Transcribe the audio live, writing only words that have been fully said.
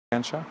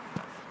Hampshire.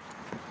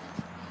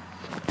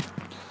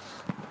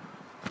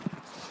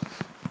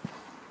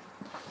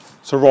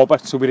 So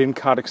Robert, so we're in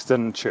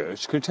Cadoxton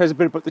Church. Can you tell us a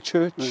bit about the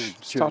church to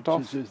start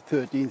off? It's a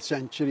 13th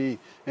century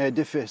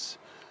edifice.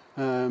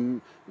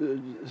 Some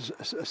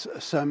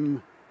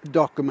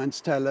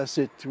documents tell us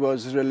it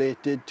was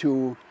related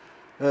to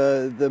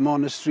the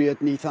monastery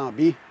at Neath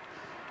Abbey.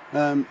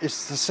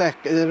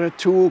 There are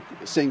two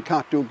St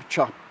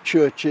Catw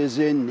churches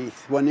in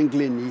Neath, one in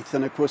Glynneath,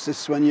 and of course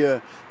this one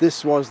here.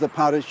 This was the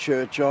parish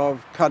church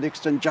of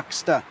Cadoxton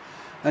Juxta,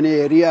 an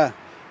area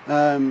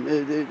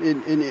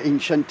in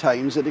ancient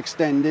times that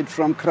extended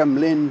from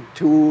Crumlin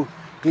to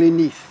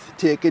Glynneath,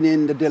 taking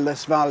in the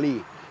Dilys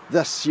Valley.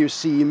 Thus you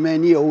see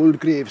many old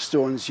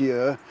gravestones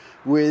here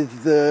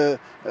with the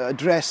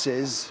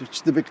addresses,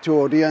 which the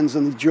Victorians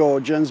and the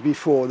Georgians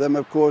before them,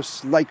 of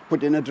course, liked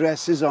putting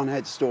addresses on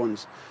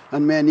headstones,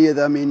 and many of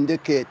them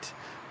indicate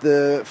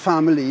the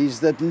families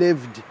that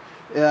lived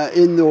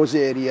in those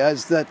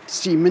areas that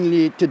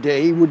seemingly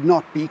today would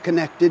not be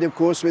connected, of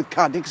course, with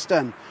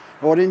Cadoxton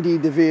or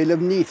indeed the Vale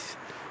of Neath.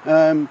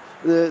 After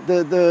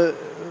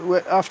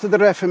the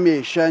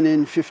Reformation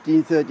in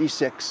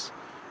 1536,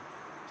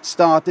 it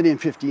started in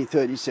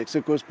 1536,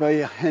 of course,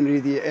 by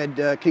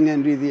King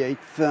Henry VIII,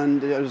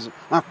 and it was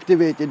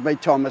activated by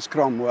Thomas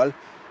Cromwell.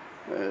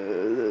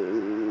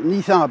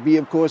 Neath Abbey,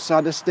 of course,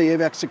 had a stay of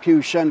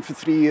execution for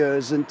 3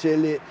 years until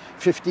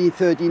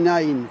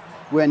 1539,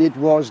 when it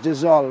was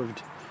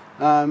dissolved.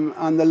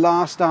 And the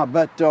last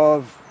abbot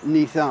of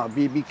Neath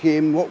Abbey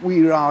became what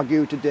we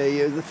argue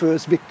today the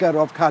first vicar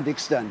of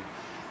Cadoxton.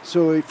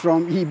 So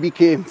he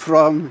became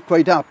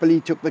quite happily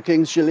took the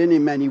King's shilling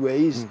in many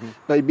ways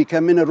by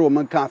becoming a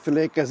Roman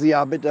Catholic as the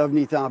abbot of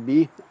Neath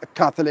Abbey, a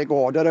Catholic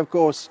order, of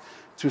course.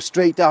 So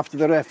straight after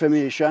the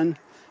Reformation,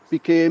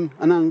 became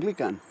an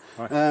Anglican.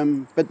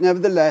 Right. But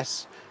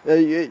nevertheless,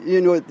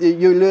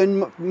 you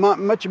learn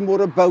much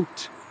more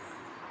about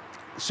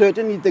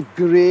certainly the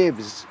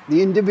graves,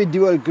 the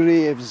individual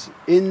graves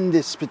in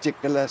this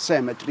particular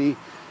cemetery.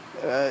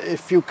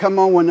 If you come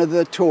on one of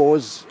the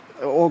tours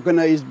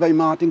organised by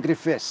Martin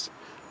Griffiths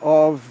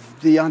of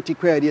the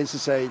Antiquarian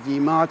Society,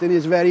 Martin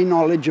is very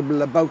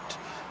knowledgeable about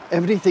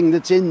everything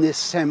that's in this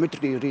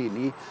cemetery,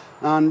 really,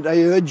 and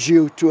I urge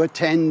you to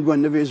attend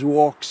one of his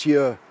walks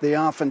here. They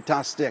are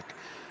fantastic.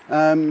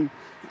 The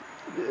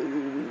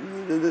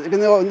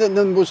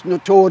most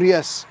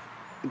notorious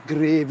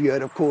grave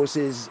here, of course,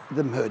 is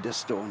the murder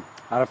stone.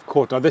 And of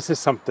course, now this is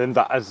something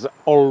that has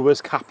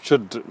always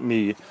captured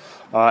me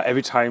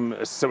every time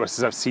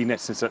since I've seen it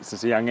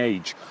since a young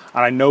age.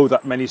 And I know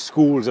that many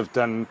schools have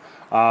done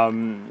a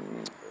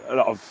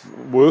lot of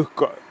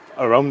work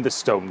around this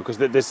stone, because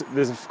there's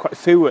quite a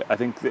few, I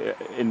think,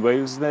 in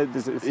Wales.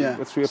 There's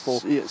 3 or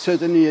 4. Yeah,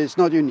 certainly it's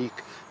not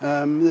unique.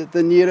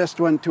 The nearest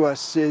one to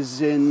us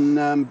is in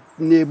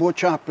Nebo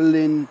Chapel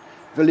in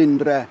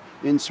Velindre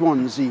in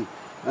Swansea.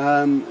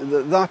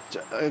 That,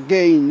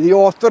 again, the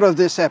author of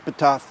this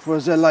epitaph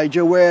was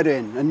Elijah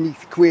Waring, a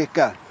Neath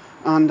Quaker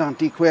and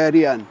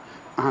antiquarian,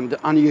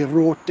 and he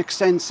wrote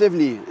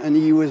extensively, and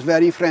he was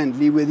very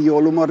friendly with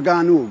Iolo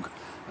Morganwg,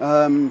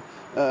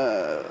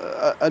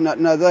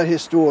 another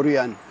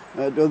historian,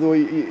 although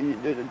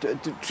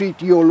to treat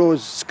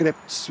Iolo's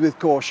scripts with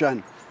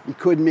caution. He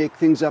could make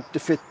things up to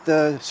fit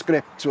the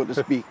script, so to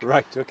speak.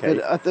 Right, okay.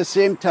 But at the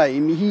same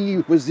time,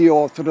 he was the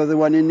author of the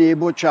one in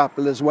Nebo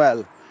Chapel as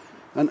well.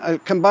 And I'll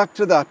come back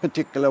to that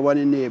particular one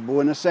in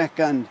Nebo in a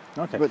second.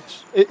 Okay. But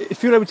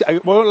if you're able to,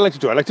 what I'd like to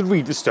do, I'd like to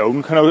read the stone.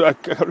 A couple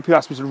of people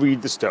asked me to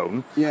read the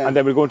stone, and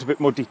then we'll go into a bit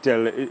more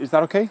detail. Is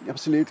that okay?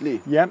 Absolutely.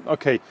 Yeah,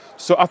 okay.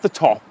 So at the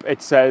top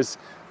it says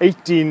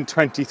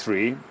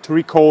 1823 to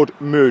record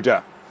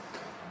murder.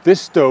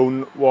 This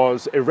stone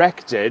was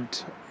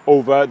erected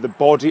over the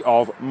body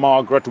of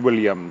Margaret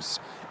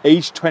Williams,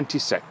 aged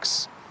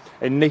 26,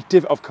 a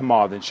native of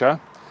Carmarthenshire,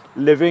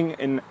 living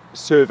in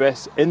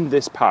service in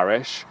this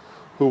parish,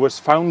 who was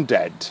found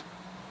dead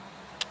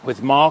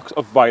with marks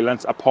of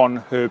violence upon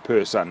her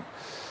person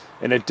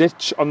in a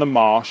ditch on the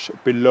marsh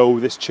below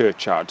this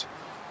churchyard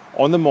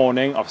on the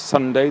morning of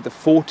Sunday the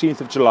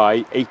 14th of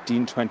July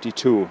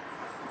 1822.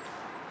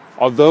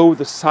 Although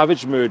the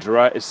savage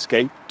murderer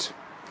escaped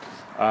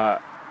a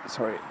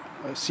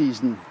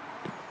season.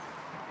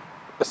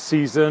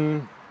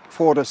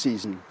 For a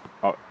season.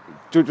 Oh,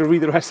 do you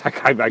read the rest? I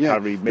can't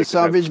read. The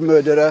savage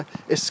murderer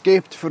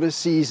escaped for a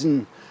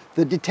season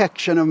the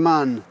detection of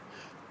man.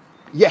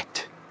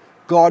 Yet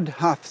God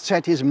hath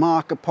set his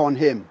mark upon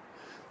him,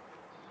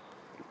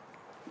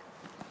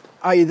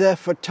 either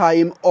for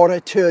time or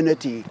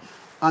eternity,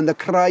 and the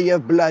cry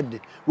of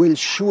blood will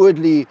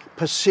surely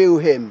pursue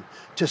him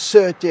to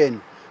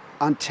certain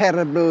and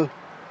terrible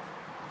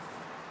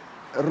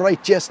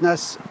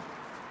righteousness,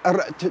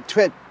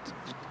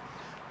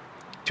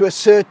 to a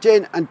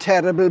certain and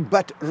terrible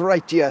but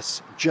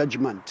righteous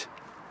judgment.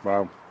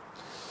 Wow.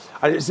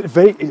 And it's a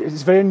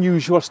very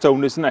unusual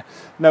stone, isn't it?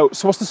 Now,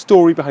 so what's the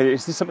story behind it?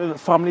 Is this something that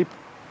family...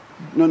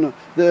 No.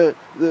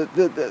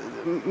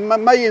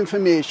 My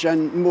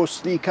information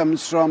mostly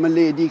comes from a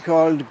lady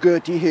called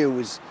Gertie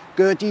Hughes.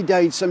 Gertie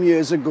died some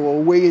years ago,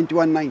 way into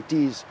her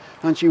 90s,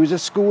 and she was a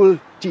school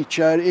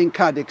teacher in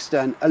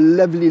Cadoxton, a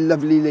lovely,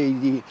 lovely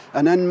lady,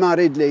 an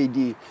unmarried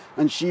lady,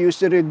 and she used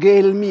to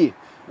regale me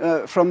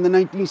from the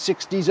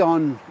 1960s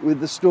on with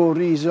the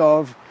stories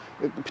of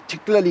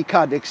particularly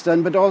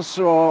Cadoxton, but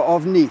also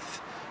of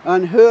Neath.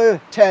 And her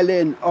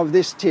telling of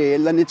this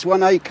tale, and it's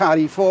one I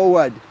carry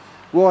forward,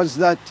 was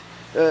that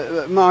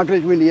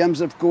Margaret Williams,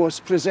 of course,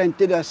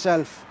 presented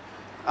herself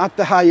at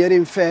the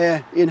hiring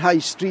fair in High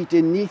Street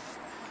in Neath,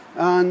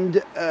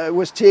 and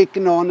was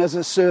taken on as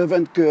a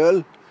servant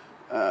girl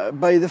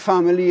by the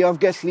family of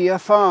Getlia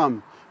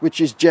Farm, which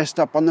is just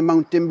up on the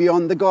mountain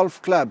beyond the golf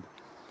club.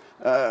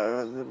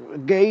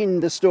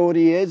 Again, the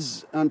story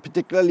is, and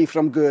particularly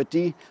from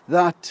Gertie,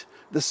 that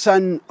the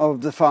son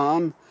of the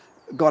farm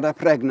got her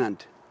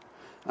pregnant,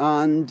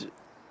 and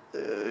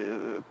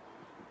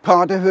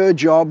part of her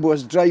job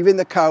was driving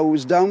the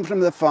cows down from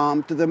the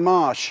farm to the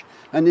marsh,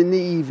 and in the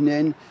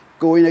evening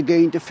going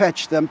again to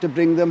fetch them to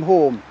bring them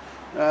home.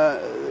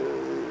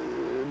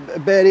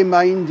 Bear in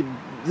mind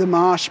the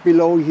marsh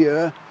below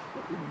here,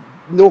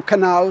 no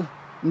canal,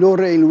 no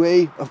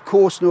railway, of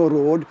course no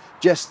road,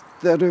 just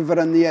the river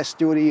and the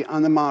estuary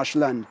and the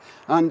marshland.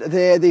 And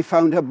there they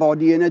found her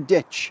body in a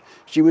ditch.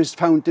 She was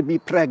found to be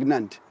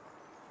pregnant.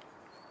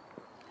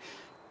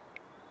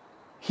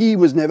 He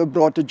was never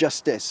brought to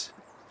justice.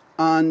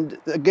 And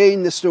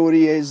again, the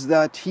story is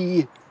that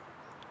he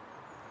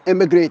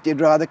emigrated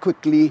rather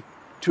quickly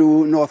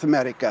to North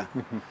America.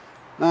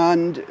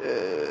 And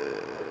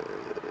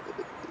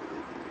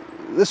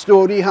the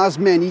story has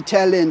many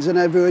tellings, and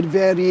I've heard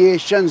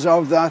variations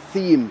of that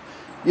theme.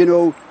 You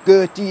know,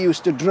 Gertie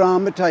used to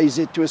dramatise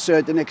it to a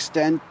certain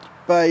extent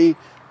by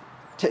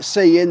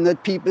saying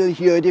that people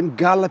heard him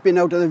galloping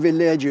out of the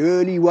village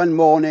early one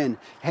morning,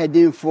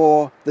 heading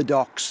for the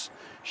docks.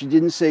 She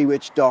didn't say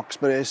which docks,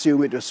 but I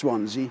assume it was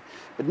Swansea.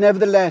 But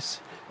nevertheless,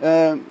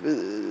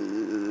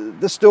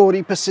 the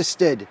story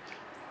persisted,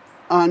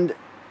 and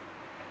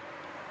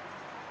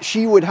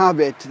she would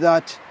have it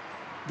that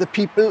the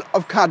people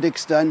of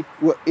Cadoxton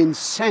were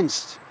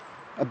incensed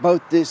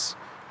about this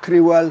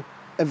cruel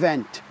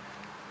event.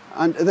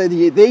 And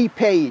they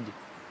paid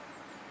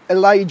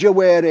Elijah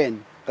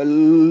Waring, a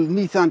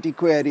Neath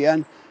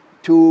antiquarian,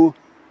 to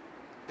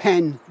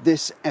pen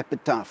this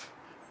epitaph,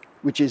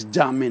 which is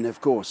damning, of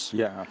course.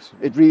 Yeah,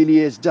 absolutely. It really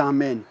is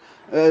damning.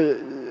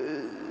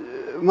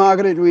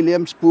 Margaret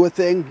Williams, poor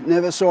thing,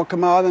 never saw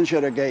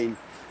Carmarthenshire again.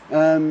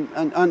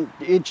 And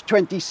age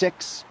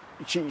 26,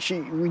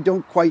 we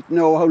don't quite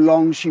know how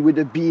long she would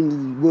have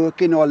been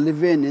working or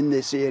living in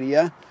this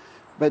area.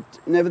 But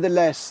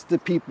nevertheless, the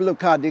people of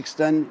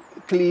Cadoxton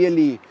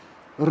clearly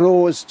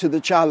rose to the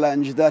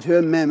challenge that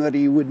her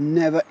memory would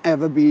never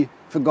ever be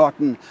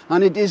forgotten.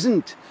 And it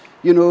isn't,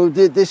 you know,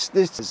 this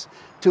is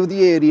to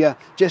the area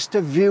just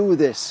to view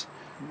this.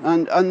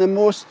 And the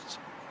most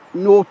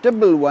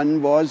notable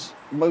one was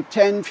about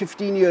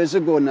 10-15 years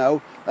ago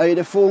now, I had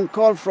a phone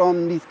call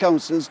from Neath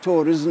Council's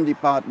tourism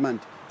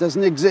department.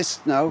 Doesn't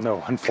exist now.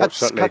 No,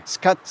 unfortunately.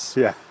 Cuts.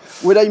 Yeah.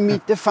 Would I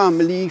meet the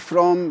family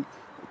from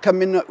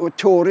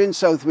touring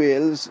South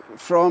Wales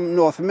from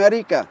North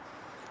America?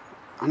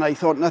 And I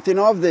thought nothing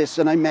of this,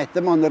 and I met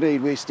them on the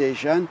railway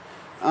station,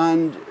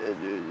 and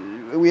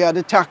we had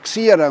a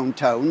taxi around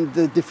town,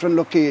 the different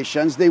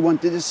locations they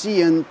wanted to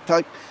see, and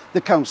the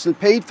council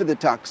paid for the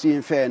taxi,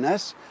 in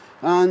fairness.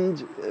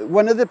 And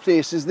one of the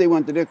places they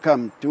wanted to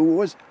come to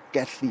was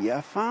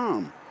Getlia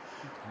Farm.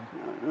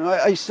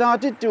 I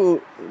started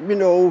to, you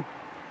know,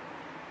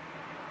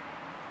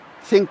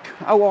 think,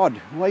 how odd,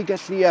 why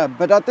Getlia?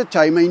 But at the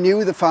time I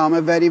knew the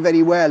farmer very,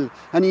 very well,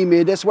 and he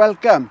made us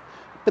welcome.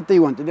 But they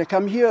wanted to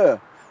come here.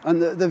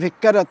 And the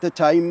vicar at the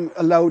time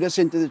allowed us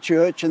into the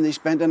church, and they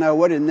spent an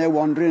hour in there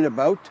wandering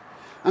about.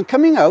 And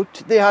coming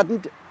out, they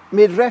hadn't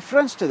made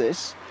reference to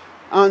this,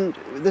 and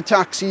the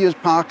taxi was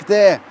parked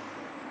there.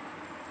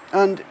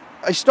 And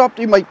I stopped,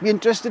 you might be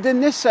interested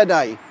in this, said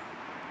I.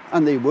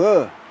 And they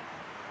were.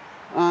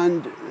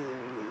 And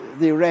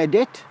they read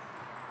it,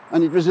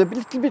 and it was a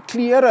little bit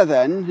clearer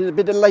then, there's a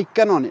bit of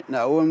lichen on it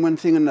now, and one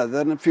thing another,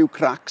 and a few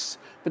cracks.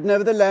 But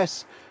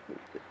nevertheless,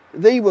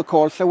 they were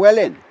called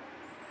Llywelyn,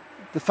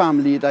 the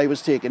family that I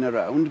was taking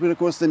around, but of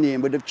course the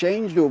name would have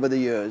changed over the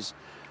years.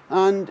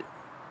 And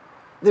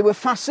they were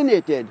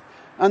fascinated,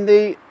 and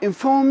they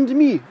informed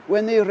me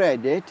when they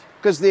read it,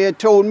 because they had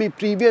told me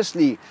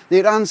previously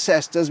their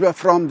ancestors were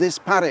from this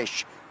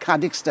parish,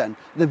 Cadoxton,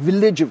 the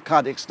village of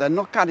Cadoxton,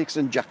 not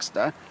Cadoxton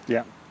Juxta.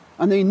 Yeah.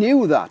 And they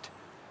knew that.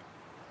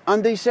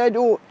 And they said,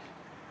 oh,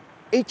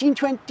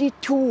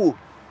 1822.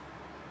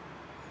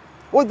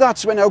 Well,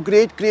 that's when our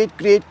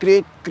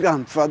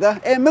great-great-great-great-grandfather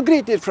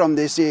emigrated from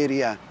this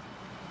area.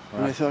 Right.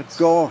 And I thought,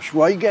 gosh,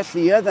 why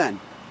Getlia then?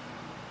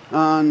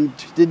 And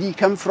did he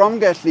come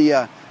from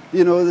Getlia?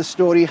 You know, the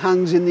story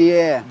hangs in the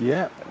air.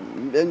 Yeah.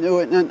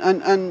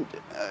 And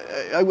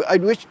I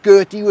wish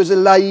Gertie was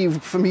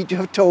alive for me to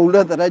have told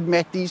her that I'd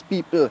met these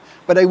people.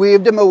 But I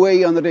waved them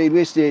away on the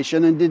railway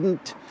station and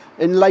didn't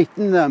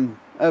enlighten them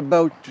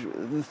about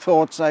the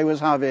thoughts I was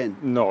having.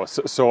 No,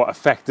 so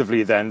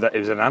effectively then that it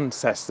was an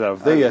ancestor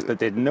of theirs that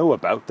they'd know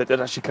about, that they'd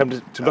actually come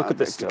to look at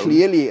this stone.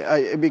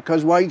 Clearly,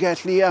 because why get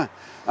here?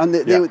 And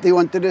they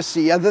wanted to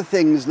see other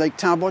things like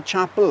Tabor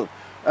Chapel.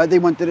 They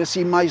wanted to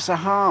see Maes y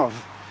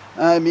Haf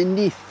in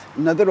Neath,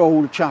 another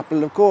old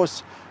chapel, of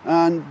course,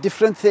 and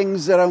different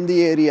things around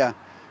the area.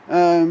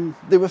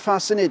 They were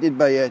fascinated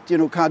by it. You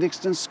know,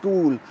 Cadoxton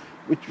School,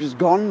 which was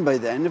gone by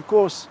then, of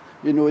course.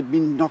 You know, it'd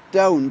been knocked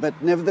down, but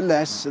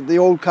nevertheless, the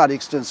old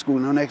Cadoxton School,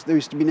 they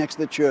used to be next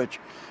to the church.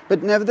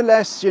 But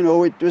nevertheless, you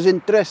know, it was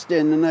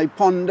interesting, and I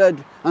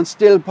pondered and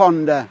still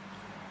ponder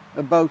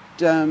about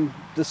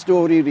the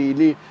story,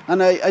 really.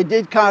 And I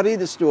did carry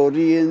the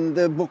story in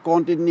the book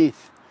Haunted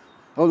Neath,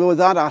 although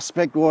that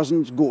aspect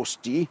wasn't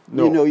ghosty.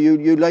 No. You know,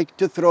 you like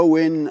to throw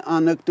in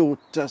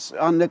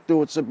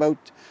anecdotes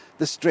about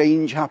the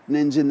strange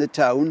happenings in the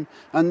town,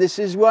 and this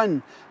is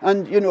one.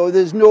 And, you know,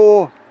 there's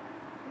no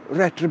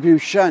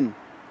retribution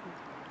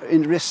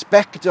in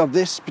respect of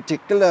this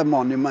particular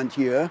monument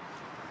here.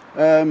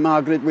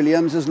 Margaret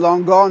Williams is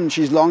long gone,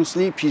 she's long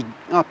asleep, she's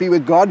happy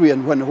with God,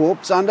 one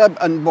hopes, and an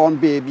unborn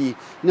baby.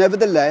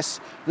 Nevertheless,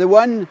 the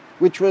one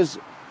which was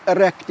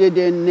erected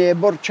in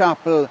Neighbour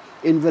Chapel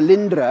in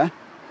Velindre,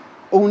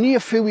 only a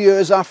few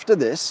years after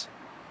this,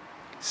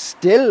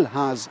 still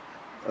has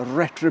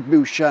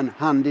retribution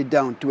handed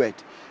down to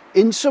it.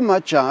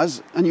 Insomuch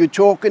as, and you're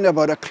talking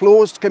about a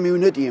closed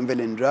community in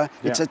Velindre,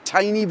 it's a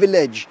tiny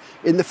village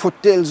in the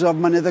foothills of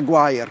Mynydd y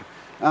Gwair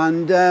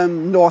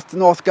and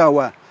North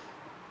Gower.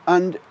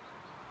 And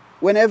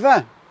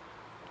whenever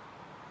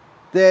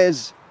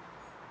there's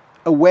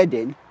a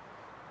wedding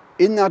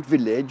in that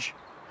village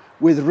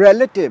with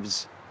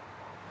relatives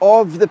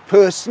of the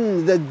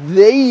person that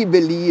they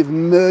believe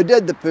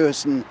murdered the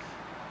person,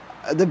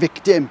 the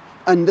victim,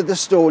 under the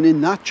stone in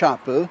that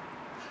chapel,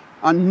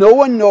 and no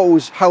one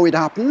knows how it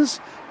happens,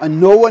 and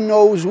no one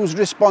knows who's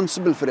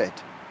responsible for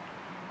it.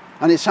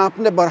 And it's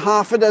happened about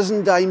half a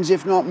dozen times,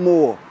 if not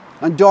more.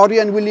 And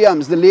Dorian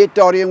Williams, the late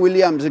Dorian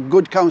Williams, a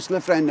good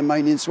councillor friend of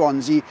mine in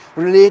Swansea,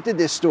 related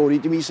this story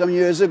to me some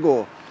years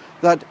ago,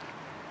 that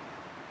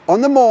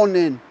on the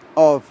morning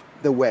of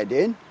the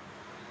wedding,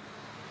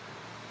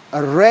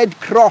 a red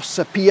cross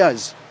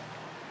appears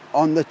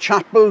on the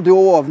chapel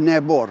door of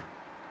Nebor.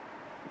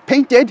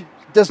 Painted,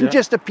 doesn't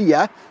just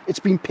appear, it's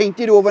been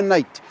painted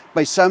overnight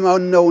by some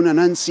unknown and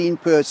unseen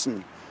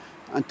person.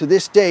 And to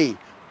this day,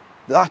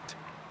 that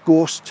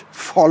ghost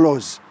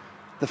follows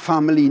the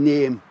family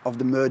name of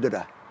the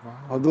murderer. Wow.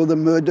 Although the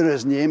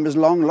murderer's name is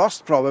long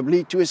lost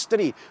probably to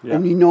history,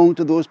 only known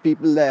to those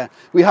people there.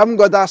 We haven't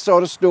got that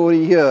sort of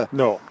story here.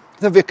 No.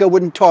 The vicar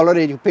wouldn't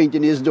tolerate you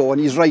painting his door,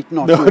 and he's right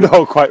not to.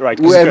 No, quite right.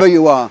 Wherever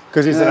you are.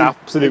 Because it's an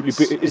absolutely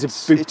it's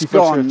a beautiful it's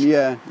gone,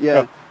 church.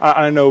 Yeah.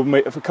 And I know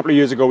a couple of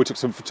years ago we took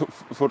some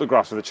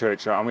photographs of the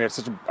church, and we had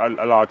such a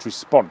large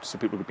response. So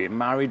people were being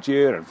married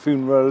here and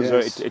funerals.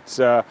 Yes.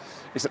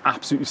 It's an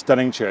absolutely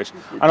stunning church.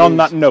 And on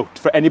that note,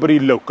 for anybody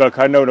local,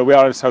 I know we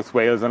are in South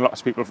Wales, and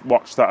lots of people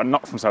watch that are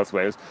not from South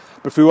Wales,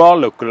 but if you are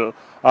local,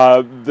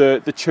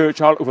 the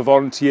church are looking for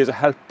volunteers to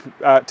help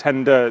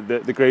tender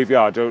the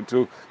graveyard,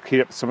 to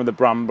clear up some of the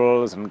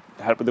brambles and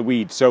help with the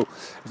weeds. So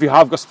if you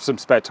have got some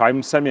spare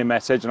time, send me a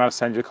message and I'll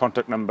send you a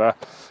contact number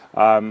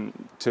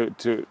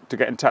to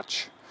get in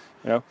touch.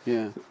 You know?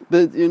 Yeah,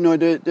 but you know,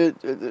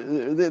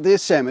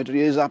 this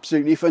cemetery is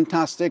absolutely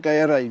fantastic.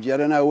 I arrived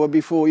here an hour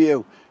before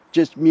you,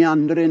 just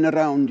meandering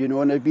around, you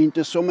know, and I've been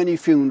to so many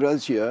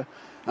funerals here.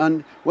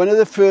 And one of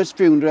the first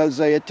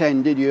funerals I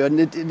attended here, and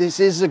this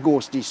is a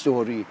ghosty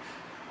story,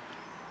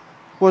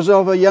 was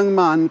of a young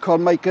man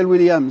called Michael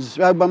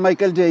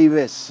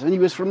Davis, and he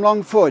was from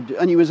Longford,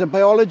 and he was a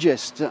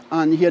biologist,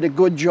 and he had a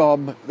good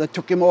job that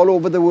took him all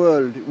over the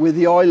world with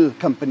the oil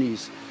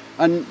companies.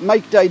 And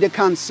Mike died of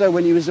cancer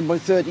when he was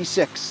about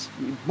 36,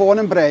 born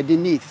and bred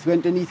in Neath,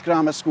 went to Neath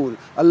Grammar School,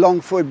 a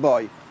Longford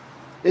boy.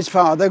 His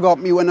father got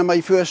me one of my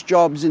first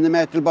jobs in the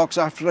metal box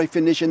after I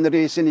finished in the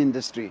racing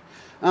industry.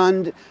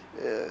 And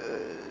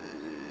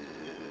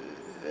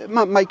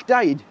Mike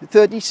died,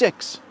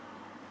 36.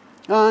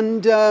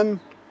 And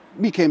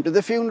we came to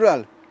the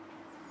funeral.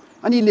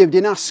 And he lived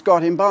in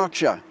Ascot in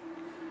Berkshire.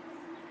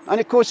 And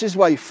of course his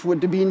wife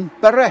would have been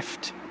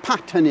bereft.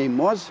 Pat, her name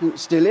was, and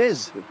still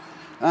is.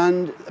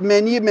 And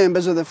many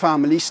members of the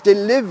family still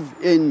live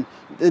in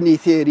the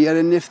Neath area,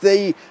 and if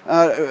they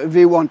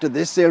wanted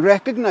this, they'll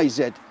recognise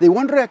it. They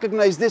won't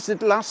recognise this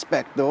little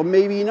aspect though,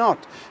 maybe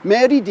not.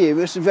 Mary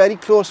Davis, a very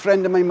close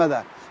friend of my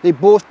mother, they're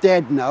both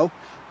dead now,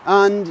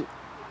 and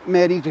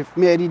Mary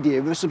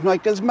Davis was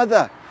Michael's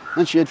mother,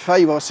 and she had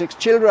 5 or 6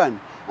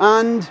 children.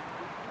 And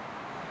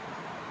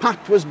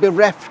Pat was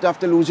bereft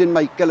after losing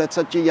Michael at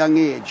such a young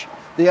age.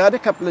 They had a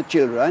couple of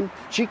children.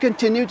 She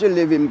continued to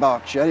live in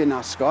Berkshire, in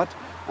Ascot,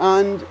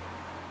 and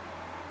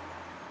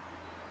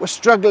was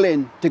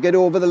struggling to get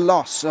over the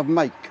loss of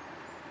Mike.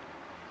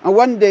 And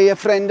one day a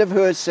friend of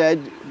hers said,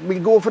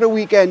 we'll go for a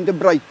weekend to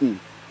Brighton.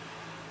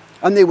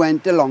 And they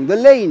went along the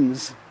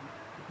lanes,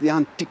 the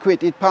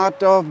antiquated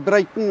part of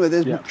Brighton with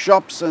its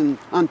bookshops and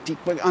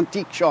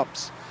antique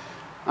shops.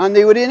 And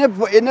they were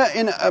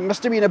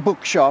must have been a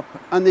bookshop,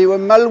 and they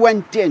were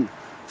went in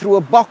through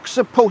a box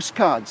of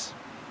postcards.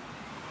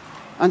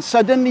 And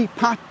suddenly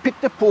Pat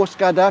picked a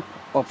postcard up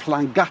of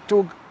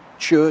Llangatwg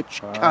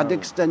Church, wow.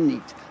 Cadoxton,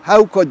 Neath.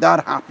 How could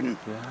that happen?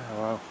 Yeah,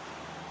 wow.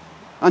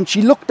 And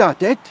she looked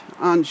at it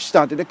and she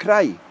started to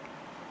cry.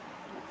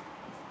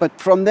 But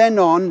from then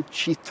on,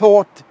 she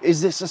thought,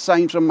 is this a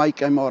sign from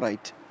Mike I'm all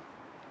right?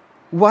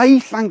 Why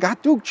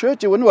Llangatwg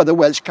Church? There were no other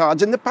Welsh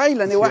cards in the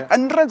pile, and there were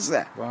hundreds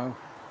there. Wow.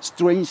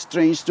 Strange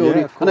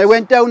story. Yeah, and I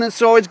went down and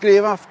saw his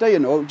grave after, you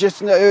know,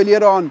 just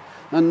earlier on.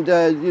 And,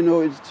 you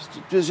know, it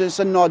was just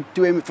a nod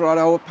to him for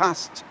our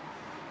past.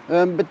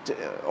 But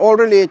all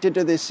related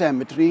to this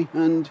cemetery,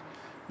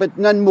 but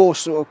none more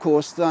so, of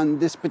course, than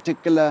this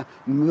particular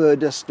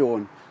murder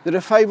stone. There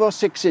are 5 or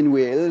 6 in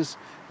Wales.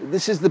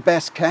 This is the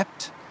best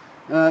kept.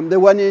 The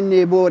one in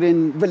Neighbour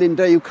in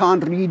Velindre you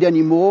can't read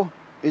anymore.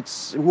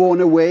 It's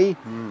worn away.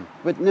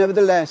 But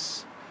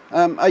nevertheless,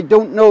 I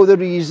don't know the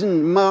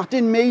reason.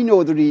 Martin may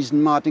know the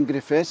reason, Martin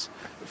Griffiths,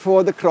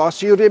 for the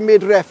cross. You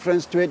made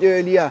reference to it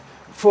earlier.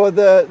 For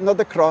the, not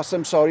the cross,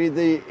 I'm sorry,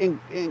 the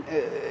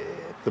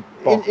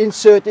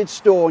inserted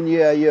stone,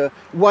 yeah.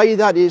 Why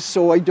that is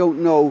so, I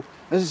don't know.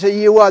 As I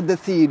say, you had the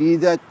theory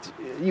that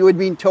you had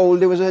been told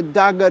there was a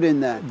dagger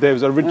in there. There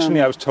was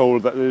originally, I was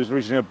told that there was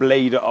originally a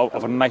blade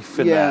of a knife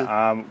in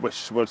there,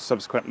 which was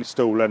subsequently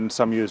stolen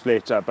some years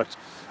later, but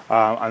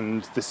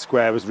and the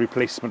square was a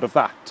replacement of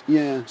that.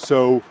 Yeah.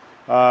 So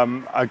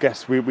I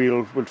guess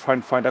we'll try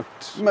and find out.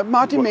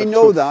 Martin may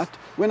know that.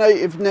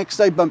 If next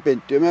I bump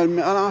into him,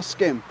 I'll ask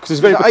him. Because it's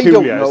very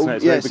peculiar, I don't know. Isn't it?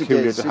 It's yes, very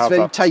peculiar it is. to It's have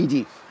very that.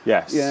 tidy.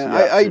 Yes.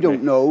 Yeah, I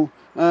don't know.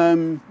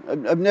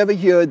 I've never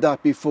heard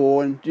that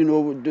before, and you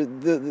know,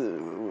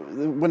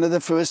 one of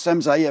the first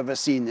times I ever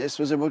seen this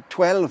was about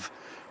 12,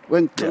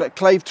 when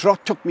Clive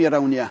Trott took me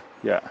around here.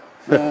 Yeah.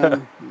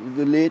 The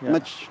late,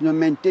 much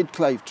lamented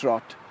Clive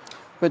Trott.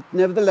 But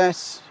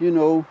nevertheless, you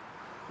know,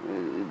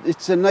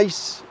 it's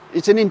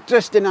an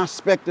interesting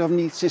aspect of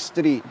Neath's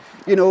history.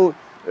 You know,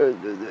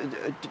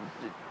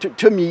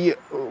 to me,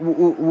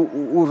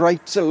 who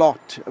writes a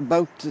lot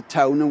about the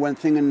town and one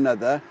thing and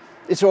another,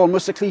 it's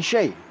almost a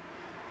cliche.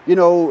 You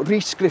know,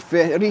 Rhys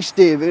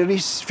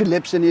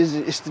Phillips in his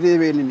History of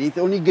Wales and Neath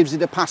only gives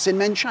it a passing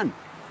mention,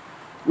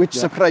 which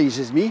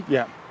surprises me.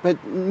 Yeah.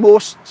 But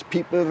most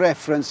people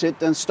reference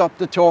it and stop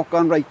to talk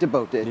and write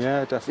about it.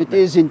 Yeah, definitely.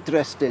 It is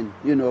interesting,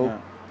 you know.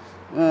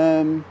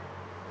 Yeah.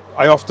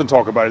 I often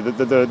talk about it,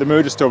 the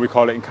murder stone, we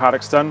call it in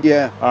Cadoxton.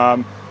 Yeah.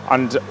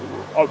 And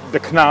the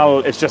canal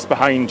is just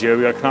behind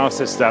you, your canal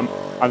system,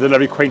 and the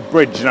lovely quaint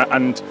bridge.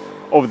 And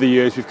over the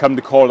years, we've come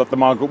to call it the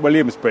Margaret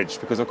Williams Bridge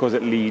because, of course,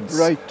 it leads.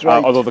 Right.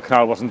 Although the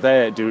canal wasn't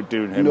there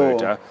during her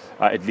murder,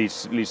 it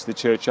leads to the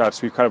churchyard.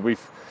 So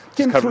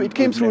it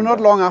came through not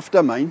long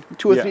after mine,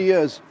 2 or 3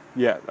 years.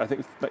 Yeah, I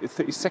think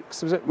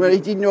 36 was it? Well,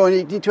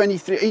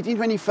 1823,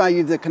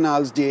 1825 the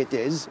canal's date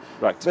is.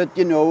 Right. But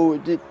you know,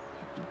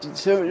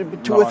 so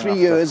 2 or 3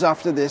 years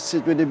after this,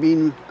 it would have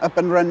been up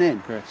and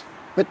running. Great.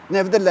 But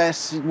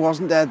nevertheless, it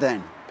wasn't there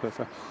then.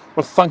 Perfect.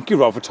 Well, thank you,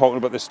 Rob, for talking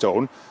about the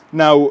stone.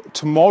 Now,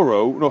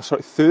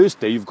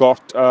 Thursday, you've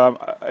got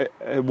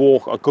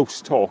a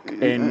ghost talk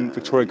in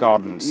Victoria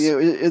Gardens. Yeah,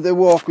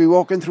 we're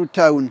walking through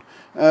town,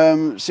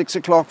 6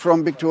 o'clock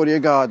from Victoria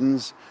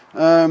Gardens,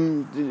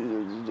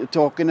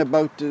 talking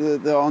about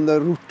on the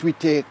route we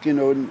take, you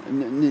know,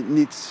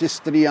 Neath's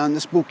history and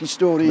the spooky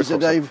stories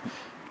that I've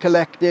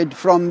collected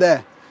from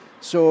there.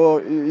 So,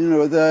 you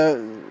know,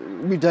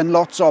 we've done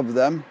lots of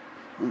them.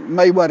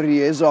 My worry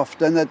is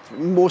often that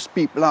most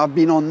people have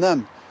been on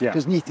them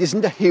because Neath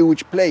isn't a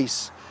huge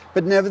place,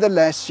 but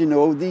nevertheless, you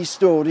know, these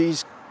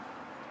stories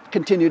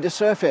continue to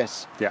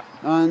surface. Yeah.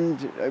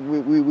 And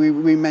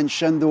we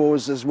mention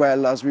those as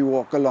well as we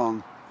walk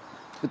along.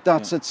 But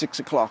that's at 6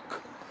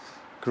 o'clock.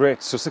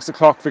 Great. So 6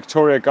 o'clock,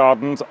 Victoria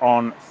Gardens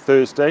on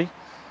Thursday.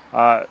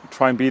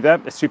 Try and be there.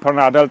 It's £3 an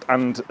adult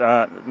and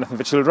nothing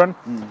for children.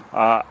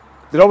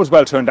 They're always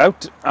well turned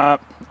out,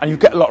 and you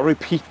get a lot of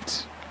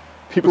repeat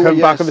people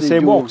coming back on the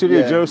same walk, do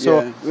you, Joe?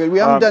 So, well, we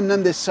haven't done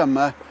them this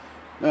summer,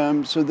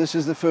 so this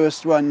is the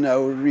first one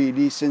now,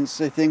 really, since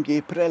I think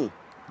April.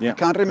 Yeah, I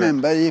can't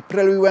remember.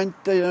 April we went,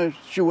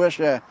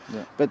 sure,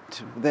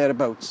 but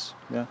thereabouts.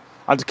 Yeah.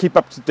 And to keep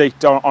up to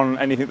date on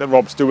anything that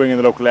Rob's doing in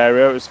the local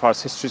area as far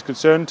as history is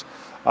concerned,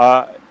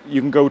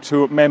 you can go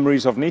to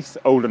Memories of Neath,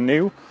 Old and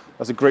New.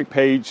 That's a great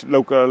page,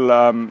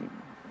 local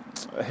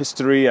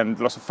history and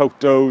lots of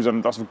photos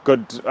and lots of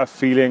good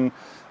feeling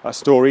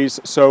stories.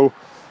 So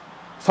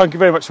thank you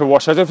very much for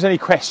watching. I don't know if there's any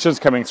questions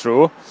coming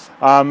through.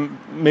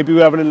 Maybe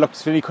we'll have a little look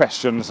for any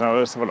questions now.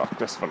 Let's have a look.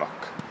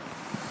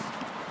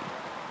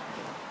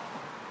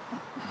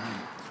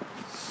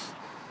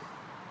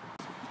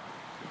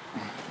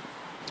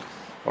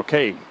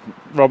 Okay,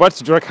 Robert,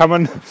 do you want to come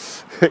and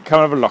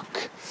have a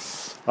look?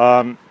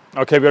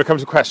 Okay, we're going to come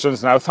to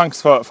questions now.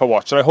 Thanks for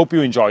watching. I hope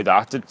you enjoyed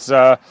that.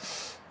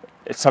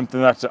 It's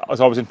something that has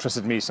always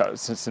interested me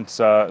since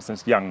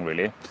young,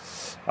 really.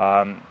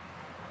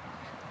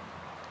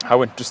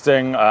 How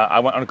interesting. I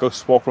went on a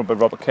ghost walk run by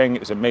Robert King.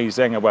 It was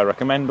amazing. I would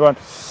recommend one.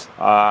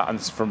 And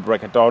this is from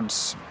Breaker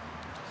Dodds.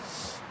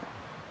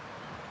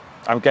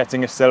 I'm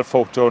getting a still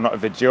photo, not a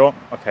video.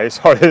 Okay,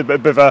 sorry, a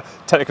bit of a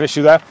technical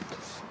issue there.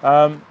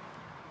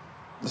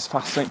 This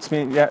fascinates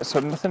me. Yeah, so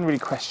nothing really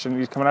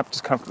questioned coming up,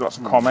 just kind of lots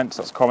of comments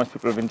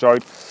people have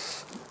enjoyed.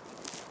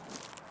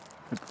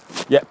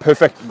 Yeah,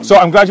 perfect. So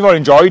I'm glad you've all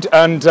enjoyed.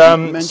 And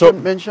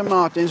mention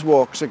Martin's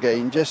walks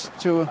again, just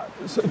to.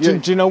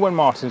 Do you know when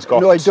Martin's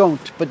got? No, I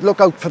don't. But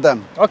look out for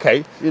them.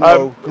 Okay. You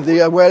know,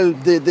 they are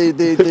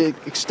they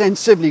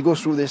extensively go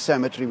through this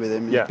cemetery with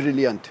him. It's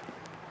brilliant.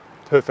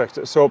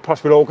 Perfect. So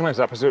perhaps we'll organise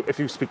that. If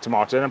you speak to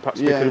Martin, and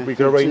perhaps we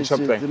could arrange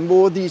something. The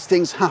more these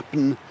things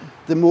happen,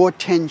 the more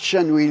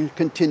attention we'll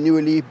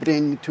continually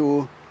bring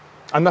to.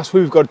 And that's what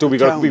we've got to do. We've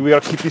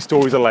got to keep these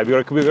stories alive.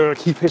 We've got to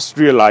keep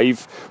history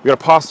alive. We've got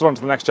to pass it on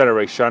to the next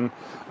generation.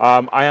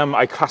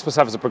 I class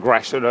myself as a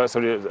progressive,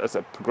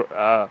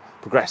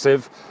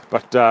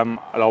 but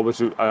I'll always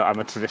do. I'm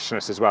a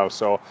traditionalist as well.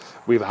 So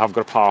we have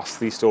got to pass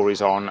these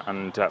stories on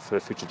and for the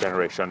future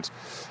generations.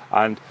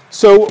 And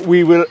so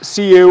we will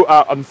see you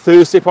on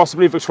Thursday,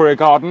 possibly, Victoria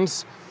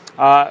Gardens.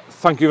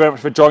 Thank you very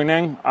much for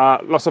joining.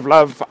 Lots of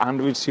love, and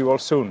we'll see you all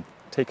soon.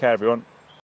 Take care, everyone.